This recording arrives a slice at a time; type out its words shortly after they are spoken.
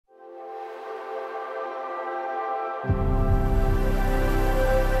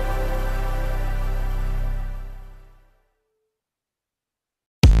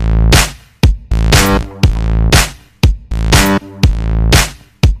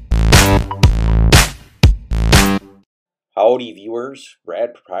Howdy viewers,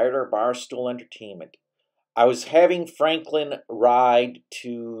 Brad, proprietor of Barstool Entertainment. I was having Franklin ride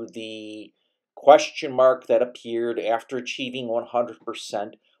to the question mark that appeared after achieving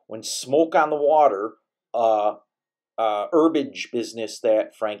 100% when Smoke on the Water, herbage business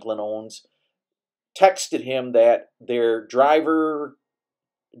that Franklin owns, texted him that their driver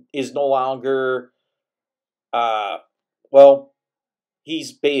is no longer, well,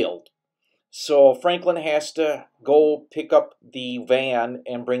 he's bailed. So Franklin has to go pick up the van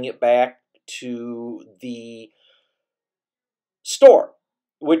and bring it back to the store,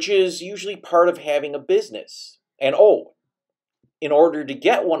 which is usually part of having a business. And oh, in order to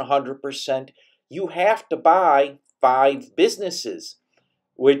get 100%, you have to buy 5 businesses,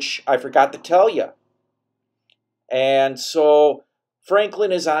 which I forgot to tell you. And so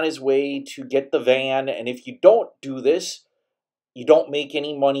Franklin is on his way to get the van, and if you don't do this, you don't make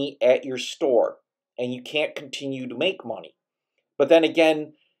any money at your store, and you can't continue to make money. But then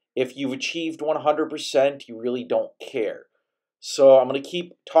again, if you've achieved 100%, you really don't care. So I'm going to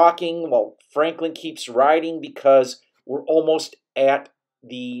keep talking while Franklin keeps riding because we're almost at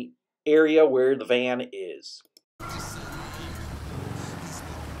the area where the van is.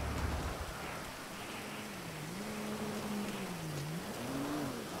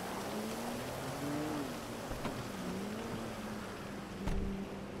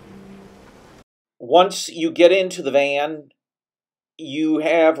 Once you get into the van, you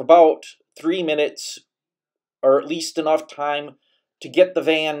have about 3 minutes, or at least enough time, to get the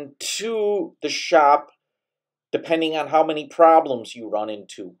van to the shop, depending on how many problems you run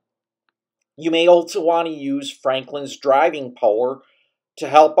into. You may also want to use Franklin's driving power to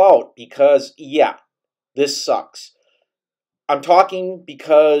help out because, yeah, this sucks. I'm talking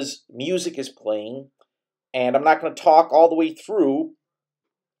because music is playing, and I'm not going to talk all the way through,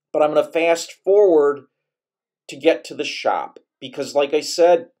 but I'm going to fast forward to get to the shop because, like I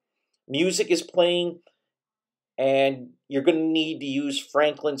said, music is playing and you're going to need to use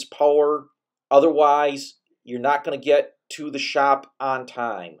Franklin's power. Otherwise, you're not going to get to the shop on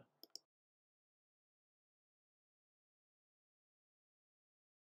time.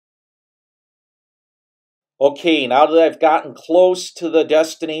 Okay, now that I've gotten close to the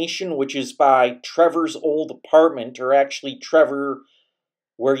destination, which is by Trevor's old apartment, or actually Trevor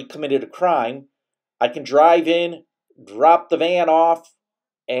where he committed a crime, I can drive in, drop the van off,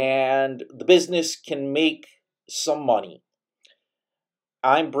 and the business can make some money.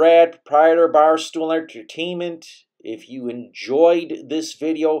 I'm Brad, proprietor of Barstool Entertainment. If you enjoyed this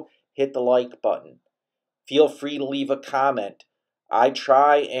video, hit the like button. Feel free to leave a comment. I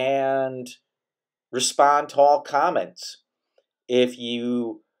try and respond to all comments. If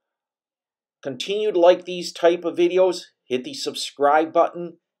you continue to like these type of videos, hit the subscribe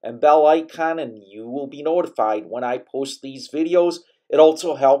button and bell icon and you will be notified when I post these videos. It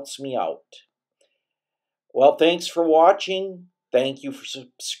also helps me out. Well, thanks for watching. Thank you for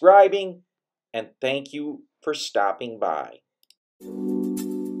subscribing, and thank you for stopping by.